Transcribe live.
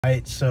All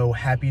right, so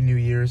happy New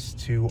Year's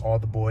to all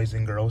the boys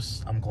and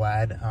girls. I'm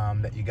glad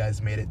that you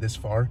guys made it this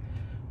far.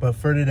 But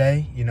for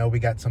today, we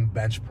got some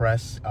bench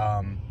press.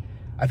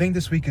 I think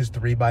this week is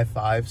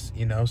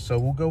 3x5s, so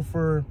we'll go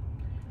for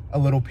a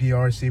little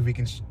PR, see if we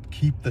can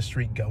keep the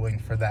streak going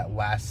for that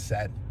last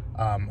set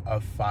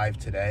of 5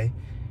 today.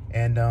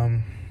 And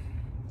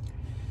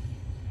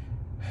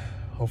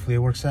hopefully it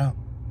works out.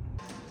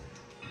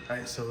 All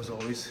right, so as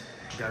always,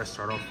 you gotta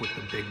start off with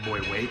the big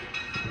boy weight.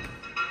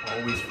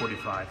 Always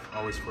 45,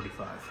 always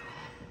 45.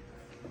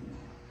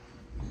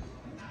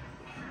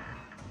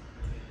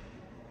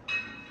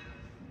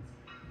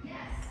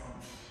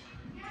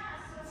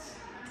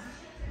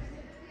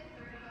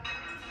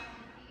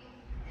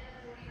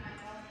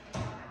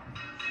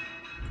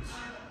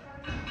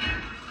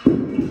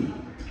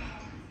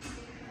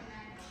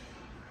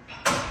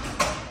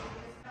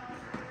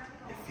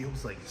 It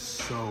feels like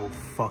so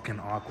fucking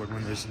awkward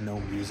when there's no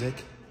music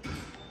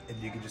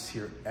and you can just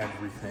hear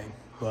everything,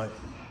 but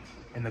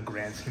in the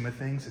grand scheme of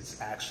things, it's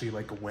actually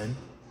like a win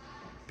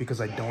because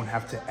I don't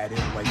have to edit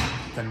like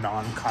the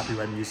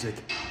non-copyright music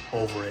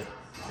over it.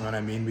 You know what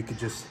I mean? We could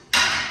just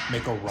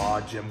make a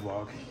raw gym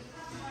vlog. All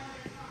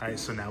right,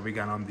 so now we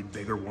got on the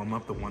bigger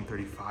warm-up, the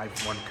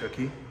 135, one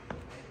cookie.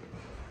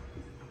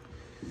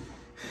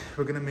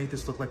 We're gonna make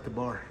this look like the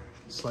bar.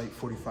 It's like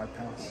 45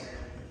 pounds.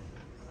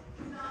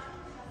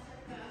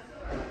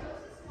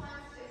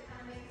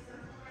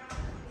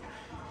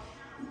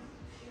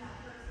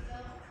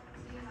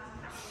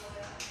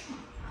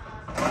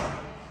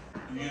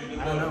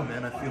 I don't know,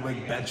 man. I feel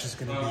like bench is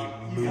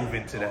gonna be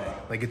moving today.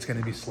 Like it's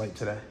gonna be slight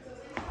today.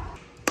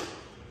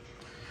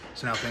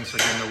 So now things are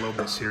getting a little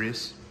bit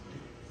serious.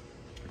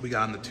 We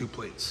got on the 2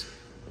 plates.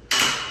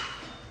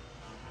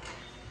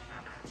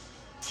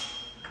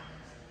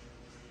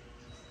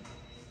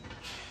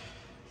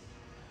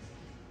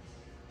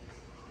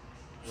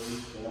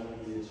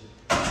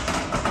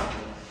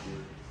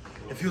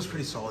 It feels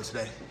pretty solid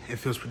today. It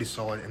feels pretty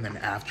solid. And then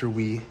after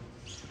we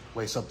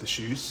lace up the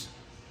shoes,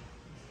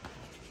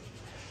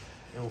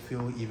 it'll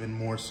feel even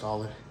more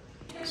solid.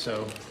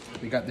 So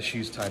we got the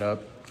shoes tied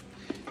up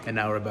and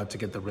now we're about to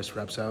get the wrist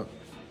reps out.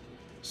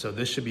 So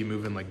this should be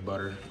moving like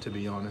butter, to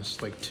be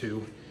honest, like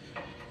two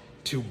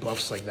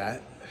buffs like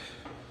that.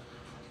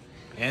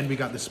 And we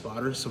got the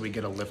spotter so we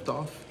get a lift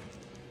off.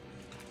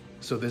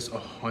 So this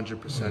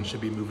 100%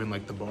 should be moving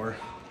like the bar.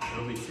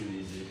 It'll be too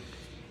easy.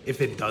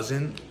 If it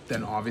doesn't,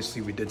 then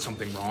obviously we did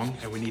something wrong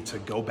and we need to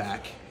go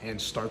back and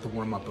start the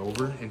warm up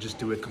over and just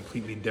do it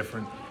completely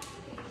different.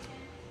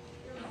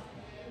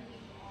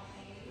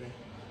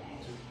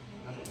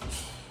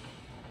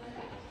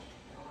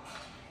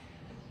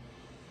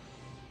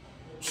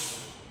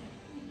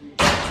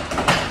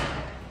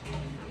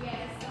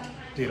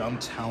 Dude, I'm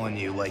telling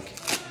you, like,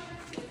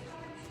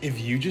 if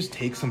you just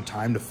take some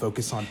time to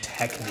focus on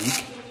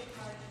technique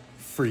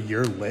for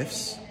your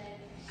lifts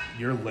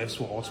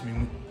will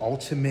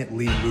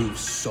ultimately move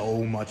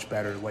so much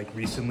better. Like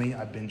recently,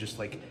 I've been just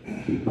like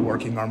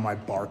working on my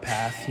bar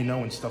path,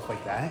 and stuff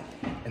like that.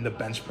 And the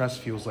bench press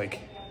feels like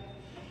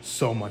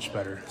so much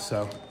better.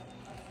 So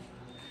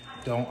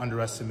don't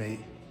underestimate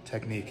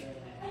technique.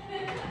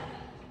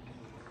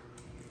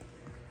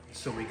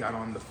 So we got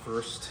on the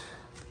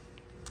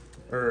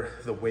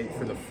weight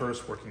for the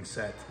first working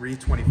set,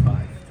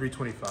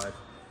 325.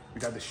 We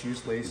got the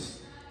shoes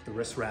laced, the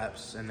wrist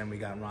wraps, and then we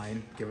got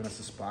Ryan giving us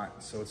a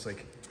spot. So it's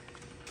like,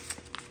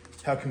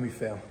 how can we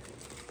fail?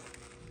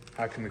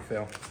 How can we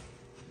fail?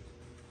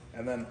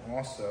 And then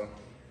also,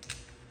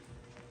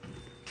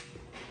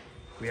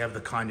 we have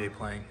the Kanye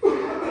playing.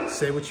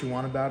 Say what you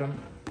want about him,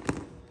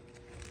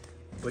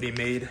 but he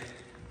made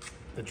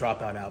the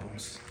Dropout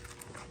albums.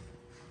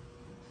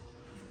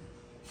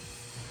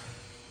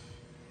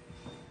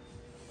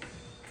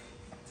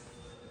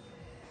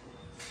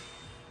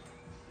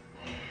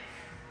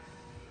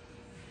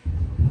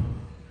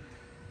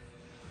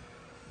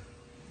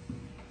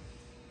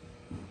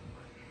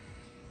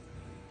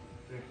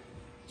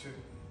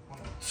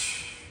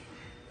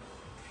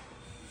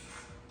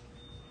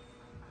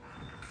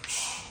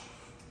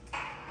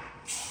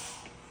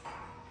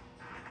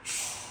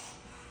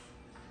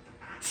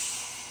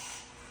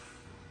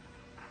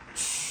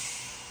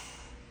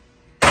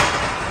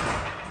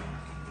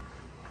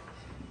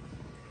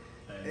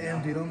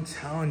 Damn, dude, I'm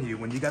telling you,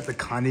 when you got the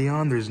Kanye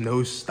on, there's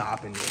no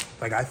stopping you.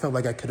 Like, I felt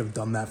like I could have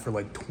done that for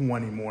like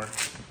 20 more.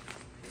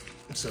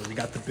 So we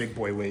got the big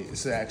boy weight.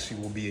 This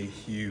actually will be a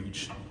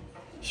huge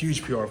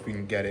PR if we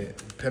can get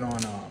it. Put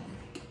on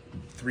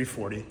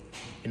 340,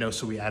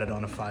 so we added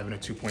on a 5 and a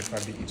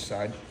 2.5 to each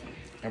side.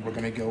 And we're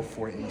gonna go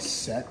for a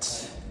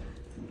set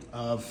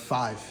of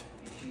 5.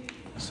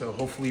 So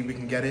hopefully we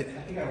can get it.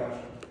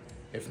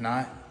 If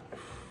not,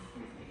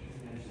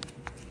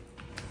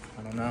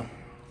 I don't know.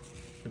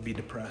 I'd be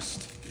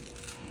depressed.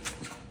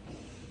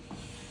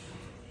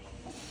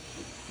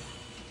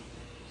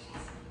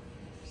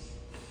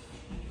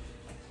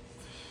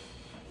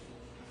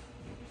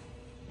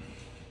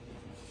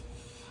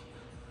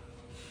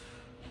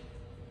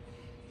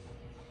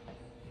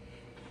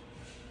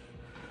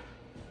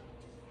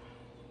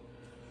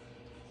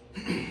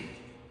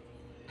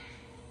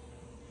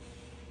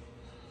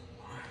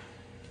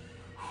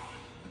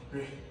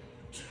 3,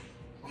 2,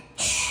 1.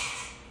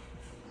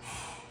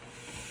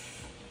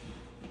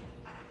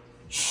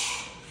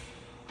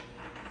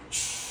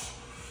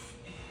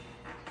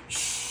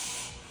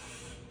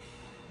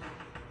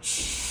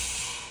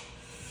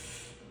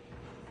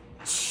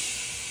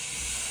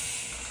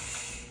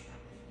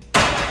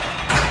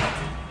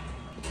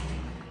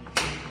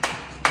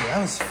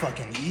 That was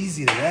fucking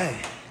easy today.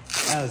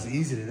 That was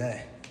easy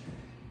today.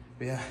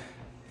 But yeah,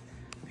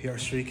 PR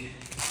streak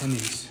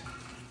continues.